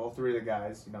like all three of the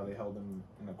guys, you know, they held him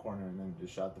in a corner and then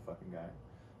just shot the fucking guy.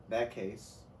 That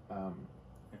case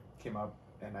came up,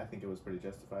 and I think it was pretty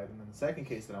justified. And then the second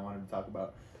case that I wanted to talk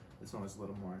about, this one was a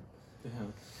little more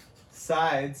Damn.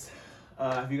 sides.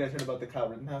 Have you guys heard about the Kyle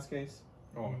Rittenhouse case?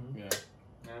 Oh, Mhm. yeah.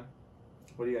 Yeah.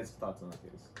 What are you guys' thoughts on that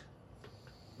case?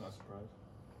 not surprised.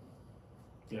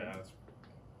 Yeah, that's.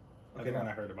 I Okay, think when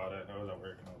now, I heard about it, I was at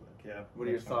work and I was like, yeah. what are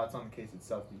your makes sense. thoughts on the case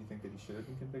itself? Do you think that he should have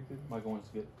been convicted? Michael wants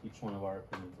to get each one of our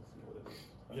opinions and see what it is.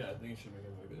 Yeah, I think he should be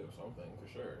convicted of something for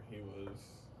sure. He was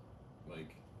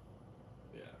Like,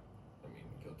 yeah, I mean,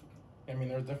 he killed 2 people. I mean,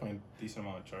 there's definitely a decent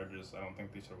amount of charges. I don't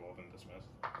think these have all been dismissed.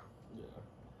 Yeah,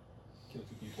 killed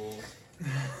 2 people.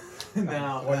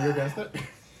 Now, Well, you're against it?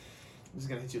 I'm just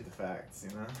gonna hit you with the facts,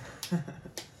 you know.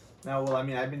 No, well, I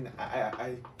mean,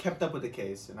 I kept up with the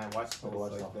case and I watched I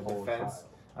watched like, the the whole defense. trial.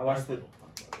 I watched the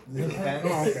defense.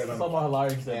 Oh, okay, then. Some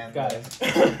hilarious And, guys.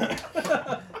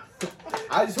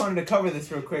 I just wanted to cover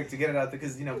this real quick to get it out there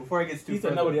because before I get too He said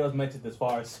further, nobody else mentioned this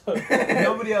far, so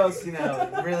nobody else,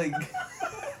 really.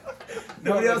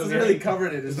 Nobody else has really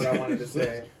covered it, is what I wanted to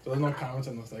say. So there's no comments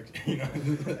in the section, you know.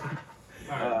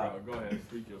 Alright, bro, go ahead.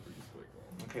 Free kill pretty quick.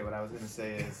 Okay, what I was gonna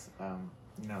say is,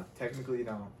 technically,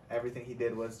 everything he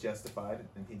did was justified,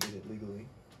 and he did it legally,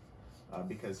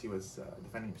 because he was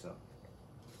defending himself.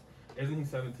 Isn't he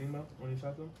 17 though when he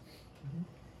shot them? Mhm.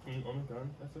 Can you own a gun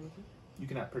at 17? You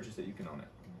cannot purchase it; you can own it.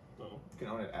 No. You can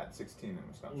own it at 16 in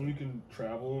Wisconsin. You can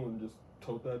travel and just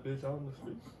tote that bitch out in the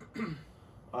street.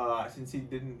 Since he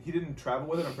didn't travel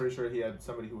with it, I'm pretty sure he had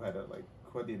somebody who had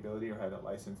who had the ability or had a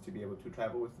license to be able to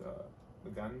travel with the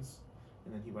guns,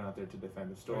 and then he went out there to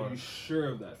defend the store. Are you sure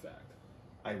of that fact?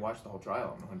 I watched the whole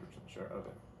trial. I'm 100% sure of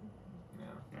it.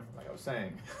 Yeah, like I was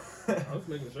saying. I was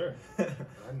making sure.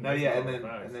 No, yeah,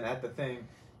 and then at the thing,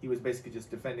 he was basically just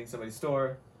defending somebody's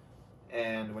store,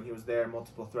 and when he was there,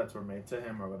 multiple threats were made to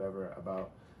him or whatever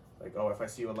about, like, oh, if I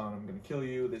see you alone, I'm gonna kill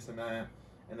you, this and that,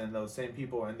 and then those same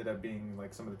people ended up being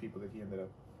like some of the people that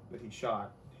he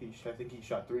shot. I think he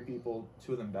shot 3 people,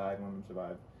 2 of them died, 1 of them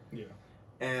survived. Yeah.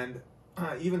 And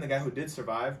even the guy who did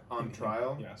survive on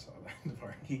trial, Yeah, I saw that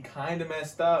part. he kind of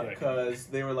messed up Yeah. because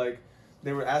they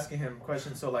were asking him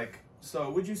questions.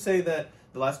 So would you say that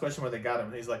the last question where they got him,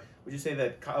 and he's like, would you say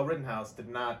that Kyle Rittenhouse did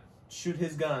not shoot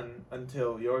his gun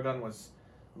until your gun was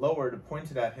lowered,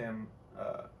 pointed at him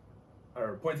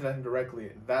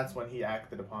directly? That's when he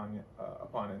acted upon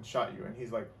and shot you. And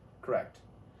he's like, correct.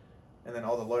 And then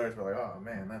all the lawyers were like, oh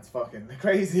man, that's fucking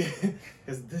crazy,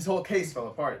 because this whole case fell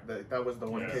apart. That was the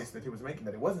one case that he was making,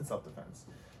 that it wasn't self-defense.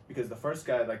 Because the first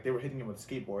guy, they were hitting him with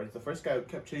skateboards. The first guy who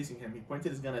kept chasing him, he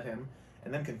pointed his gun at him,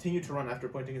 and then continued to run after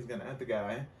pointing his gun at the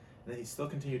guy. And then he still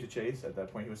continued to chase. At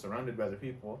that point, he was surrounded by other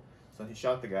people. So he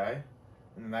shot the guy,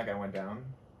 and then that guy went down.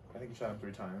 I think he shot him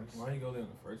 3 times. Why did you go there in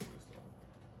the first place,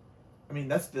 though? I mean,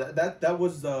 that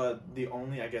was the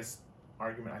only, I guess,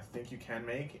 argument I think you can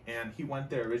make. And he went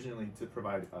there originally to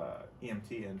provide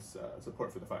EMT and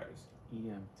support for the fires.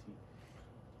 EMT.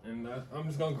 And I'm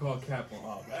just gonna call Cap on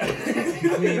all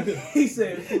I mean, He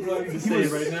said, "What do I need to say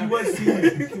right now?"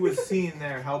 He was seen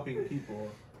there helping people,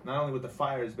 not only with the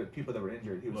fires, but people that were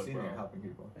injured. He was Look, seen bro. there helping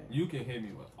people. You can hit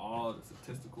me with all the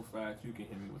statistical facts. You can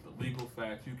hit me with the legal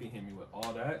facts. You can hit me with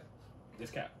all that.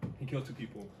 It's Cap. He killed 2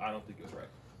 people. I don't think it's right.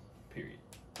 Period.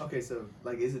 Okay, so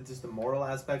is it just the moral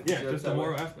aspect? Yeah, just the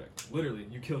moral aspect. Literally,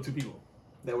 you killed 2 people.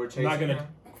 that were I'm chasing not gonna him?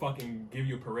 fucking give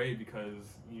you a parade because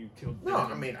you killed. No,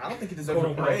 I mean, I don't think he deserves quote a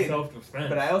unquote parade, self-defense.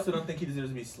 but I also don't think he deserves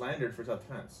to be slandered for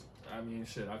self-defense. I mean,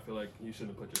 shit. I feel like you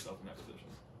shouldn't have put yourself in that position.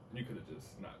 You could have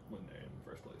just not went there in the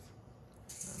first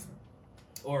place,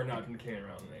 or not been carrying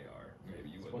around an AR. Maybe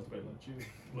you wouldn't have been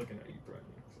looking at you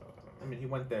threatening. So I don't know. I mean, he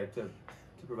went there to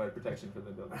provide protection for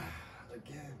the building.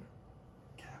 Again,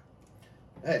 Cap.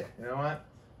 Hey, you know what?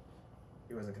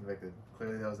 He wasn't convicted.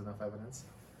 Clearly, there was enough evidence.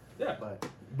 Yeah, But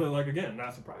but like again,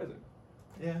 not surprising.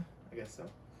 yeah, I guess so.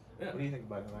 Yeah. What do you think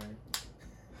about it,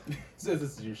 Larry? Says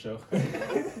this is your show.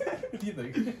 What do you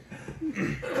think?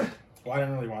 Well, I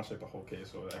didn't really watch the whole case,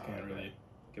 so I can't okay. really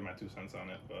give my 2 cents on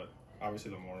it. But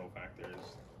obviously, the moral factor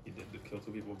is he did kill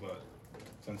 2 people, but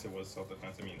since it was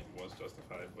self-defense, I mean, it was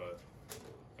justified. But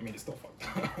I mean, it's still fucked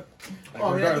up. Like,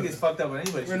 Oh, I mean, I think it's fucked up when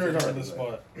anybody shoots regardless,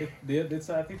 anybody. but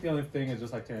I think the only thing is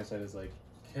just like Terrence said is like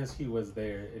because he was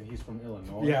there and he's from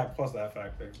Illinois. yeah, plus that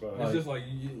factor. But It's just like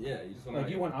you just went Like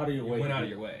you went out of your way. went to out do- of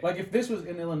your way. Like if this was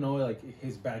in Illinois, like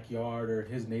his backyard or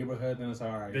his neighborhood, then it's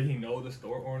all right. Did he know the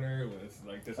store owner? Was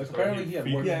like this? Like, is the store apparently he had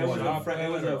feed worked Yeah, it was What, a, job friend, it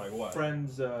was or a like what?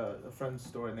 friend's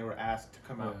store, and they were asked to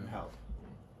come out and help.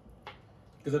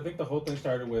 Because I think the whole thing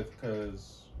started with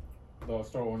because the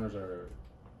store owners are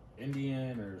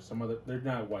Indian or some other. They're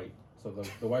not white, so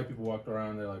the white people walked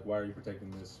around. They're like, "Why are you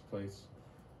protecting this place?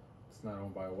 It's not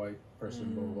owned by a white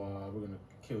person. Blah blah blah. We're gonna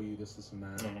kill you. This and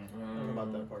that." I don't know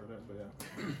about that part of it, but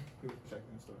yeah, he was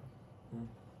protecting the store.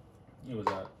 It was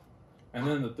that, and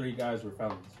then the 3 guys were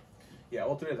felons. Yeah,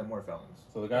 all 3 of them were felons.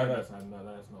 So the guy that that's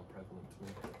no prevalent to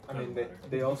me. I mean,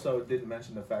 they also did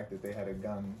mention the fact that they had a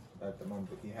gun at the moment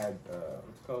that he had,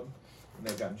 what's it called? When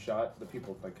they had gotten shot, the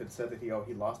people had said that he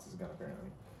lost his gun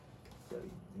apparently. So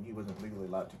he wasn't legally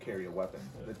allowed to carry a weapon.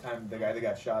 The time the guy that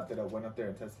got shot that went up there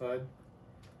and testified,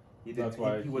 He didn't. That's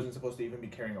why He wasn't supposed to even be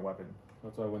carrying a weapon.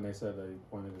 That's why when they said that he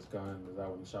pointed his gun, is that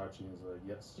when he shot you? He was like,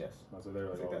 yes. Yes. That's what they were I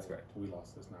like, think oh, that's correct. we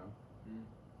lost this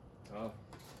now. Oh.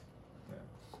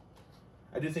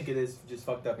 I do think it is just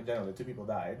fucked up in general that 2 people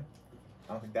died.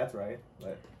 I don't think that's right,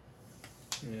 but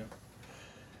Yeah.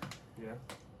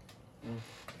 Yeah.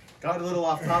 got a little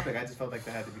off topic. I just felt like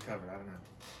that had to be covered. I don't know.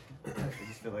 I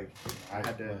just feel like I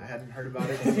hadn't heard about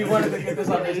it. If you wanted to get this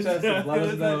off his chest, let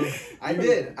us know. I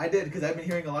did, because I've been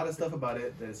hearing a lot of stuff about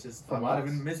it. That's just a From lot us?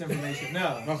 of misinformation.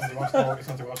 No, No, since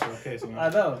you watched the case, you know. I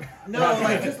know. no,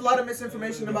 like just a lot of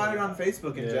misinformation about it on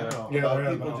Facebook in Yeah. general. Yeah, about there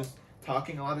has people been. just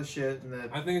talking a lot of shit and that.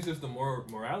 I think it's just the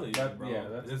morality, That- bro. yeah,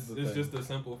 that's it's the it's thing. just the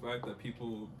simple fact that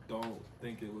people don't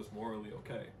think it was morally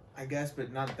okay. I guess,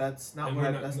 but that's not And what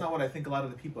we're not- that's not what I think a lot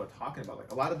of the people are talking about.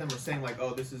 Like a lot of them are saying like,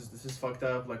 oh, this is fucked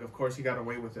up. Like of course he got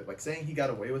away with it. Like saying he got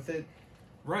away with it.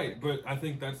 Right, but I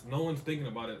think that's no one's thinking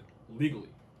about it legally.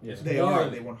 Yeah. They Yeah. are.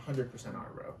 They 100% are,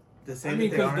 bro. The I same mean,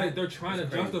 that because aren't they're trying to is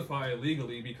crazy. justify it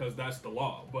legally because that's the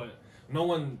law, but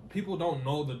people don't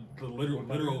know the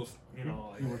literal, you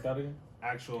know, You like worked out again?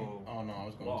 actual Oh no, I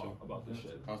was going law to. about this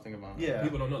shit. I was thinking about. Yeah.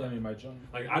 People don't know I that. mean, my jump.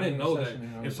 Like I didn't know that Session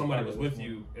and I if was somebody part was of with this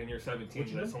you and you're 17,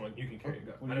 What you that do? someone you can carry a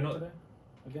gun. What I you didn't doing know today?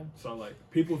 Again? that. So like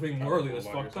people think morally it's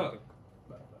fucked up.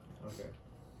 Okay.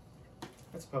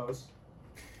 I suppose.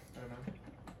 I don't know.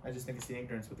 I just think it's the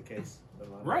ignorance with the case. But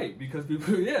a lot of- Right, because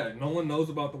people, no one knows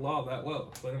about the law that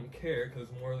well. So they don't care because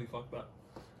it's morally fucked up.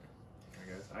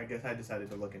 I guess I decided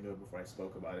to look into it before I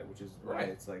spoke about it, which is why Right.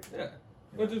 it's like. Yeah,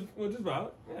 you which is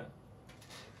valid. Yeah.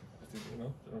 I think,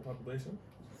 general population,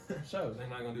 Shows. they're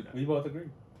not gonna do that. We both agree.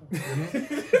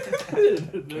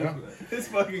 Yeah. This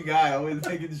fucking guy always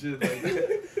making shit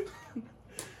like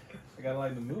I gotta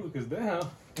lighten the mood because damn.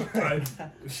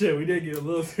 Shit, we did get a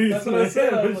little serious. That's what I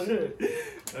said. I was like, Shit.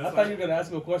 I thought you were gonna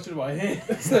ask me a question about him.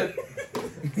 I said,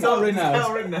 So right now.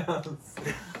 Tell Rittenhouse.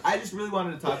 I just really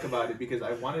wanted to talk about it because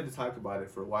I wanted to talk about it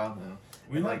for a while now.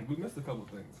 we And, like we missed a couple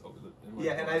things over the. in my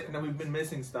Yeah, and life. we've been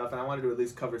missing stuff, and I wanted to at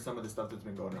least cover some of the stuff that's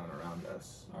been going on around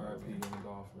us. R.I.P. and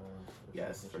golf, man.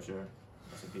 Yes, for sure.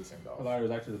 Rest in peace and golf. Hilary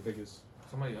was actually the biggest.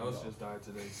 Somebody else just died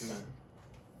today too.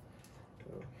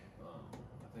 Cool.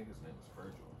 I think his name was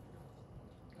Virgil.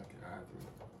 Okay, I have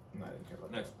to. No, I didn't care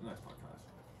about Next podcast.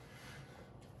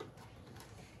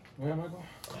 Where am I going?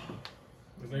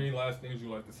 Is there any last things you'd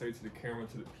like to say to the camera,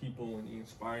 to the people, any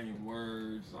inspiring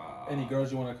words? Any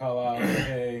girls you want to call out?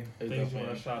 Hey, Things you want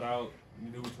to shout out? You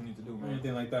do what you need to do, man.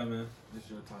 anything like that, man. It's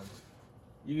your time.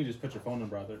 You can just put your phone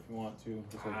number out there if you want to.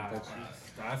 Just so we can text you.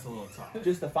 That's a little tough. that.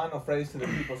 Just a final phrase to the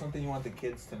people, something you want the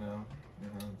kids to know. You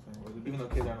know what I'm saying? Even though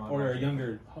kids aren't allowed. Or to a watch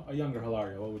it. younger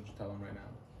Hilario, what would you tell him right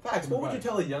now? Facts. What would you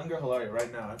tell a younger Hilario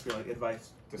right now? I feel like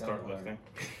advice To start lifting.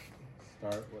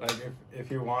 Start with. Like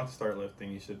if you want to start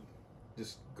lifting, you should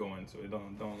just go into it.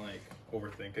 Don't like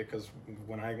overthink it. Because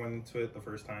when I went into it the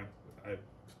first time, I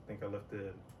think I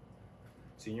lifted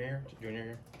junior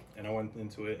year, and I went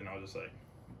into it and I was just like,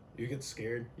 you get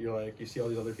scared. You're like, you see all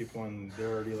these other people and they're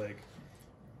already like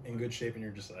in good shape, and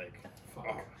you're just like, Fuck.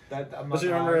 oh. That I'm But not you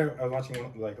remember I was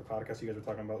watching like the podcast you guys were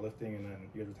talking about lifting, and then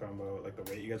you guys were talking about like the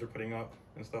weight you guys were putting up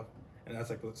and stuff. And that's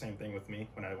like the same thing with me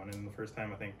when I went in the first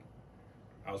time. I think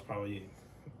I was probably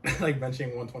like benching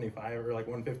 125 or like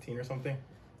 115 or something.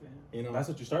 You know? That's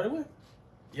what you started with?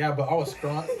 Yeah, but I was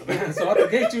strong. So out the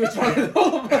gate you were trying to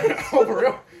Oh, for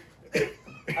real?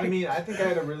 I mean, I think I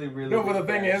had a really. No, but the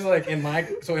thing is, like in my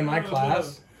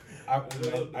class, I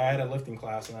Yeah. had a lifting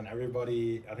class, and then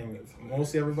everybody, I think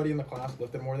mostly everybody in the class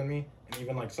lifted more than me, and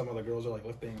even like some of the girls are like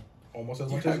lifting almost as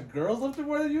You much as got girls lifting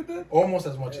more than you did? almost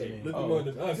as much as me. Look Oh. at more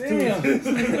than us, Damn.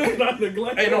 too. Not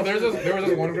neglect. Hey, no, there was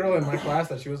this one girl in my class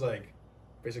that she was like,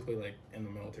 basically like in the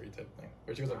military type thing,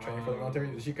 where she was like training for the military.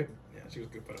 She was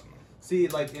good put up. See,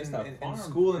 like It's in, that in farm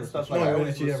school and stuff, person. like No, I yeah,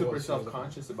 always yeah, was it super was.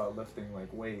 self-conscious about lifting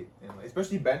like weight, and like,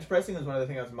 especially bench pressing was one of the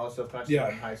things I was most self-conscious Yeah.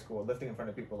 about in high school. Lifting in front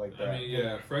of people like that. I mean,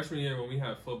 yeah, freshman year when we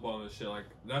had football and shit, like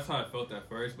that's how I felt at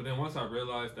first. But then once I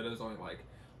realized that it was only like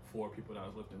 4 people that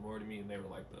was lifting more than me, and they were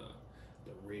like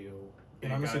the real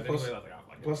big And honestly, guys. plus- Anyway, I was like, I'm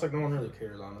like, Plus, like no one really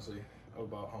cares honestly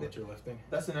about how much you're lifting.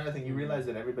 That's another thing. You realize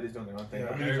that everybody's doing their own thing. Yeah.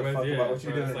 Nobody gives a fuck Everybody's- about yeah, what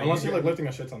you're so it's doing. like- Unless you're like lifting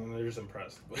a shit ton, then they're just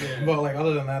impressed. But, Yeah. but like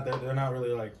other than that, they're not really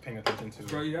like paying attention to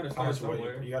bro, you gotta how start much weight.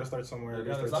 somewhere. You gotta start somewhere. You You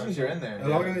gotta- As long as you're in there. As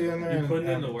long as you're in there You and, putting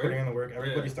in and the work? putting in the work,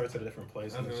 everybody Yeah. starts at a different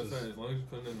place. I And was it's gonna say, just, as long as you're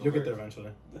putting in the you'll get work, there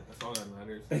eventually. that's all that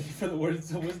matters. Thank you for the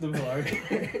words of wisdom, Hilario.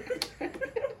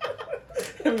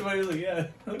 Everybody was like, yeah.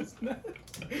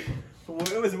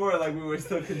 It was more like we were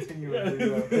still continuing. Yeah.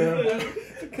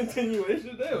 It's a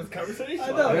continuation. That was conversation.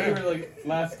 I know. Yeah. You were like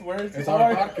last words. It's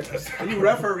Sorry. our podcast. Are you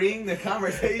refereeing the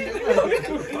conversation?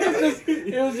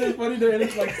 It was just funny to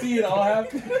like see it all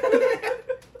happen.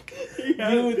 You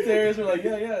and Terrence were like,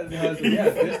 yeah. And I was like, yeah,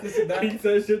 this and He that.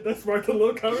 said shit that sparked a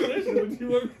little conversation. What you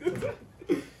want me to say?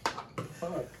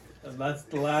 Fuck. And that's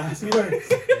the last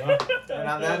words. And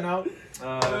on that note,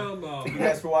 Hell no. thank you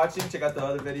guys for watching. Check out the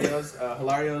other videos.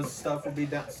 Hilario's stuff will be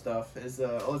down. Stuff is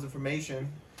all his information.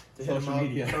 To hit him Social up.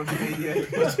 media. Social media.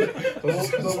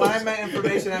 But when I meant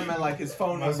information, I meant like his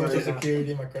phone My number. social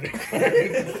security, my credit card.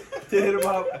 To hit him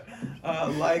up,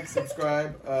 like,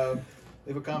 subscribe,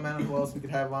 leave a comment on who else we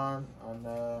could have on.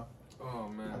 Oh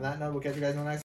man. On that note, we'll catch you guys on the next.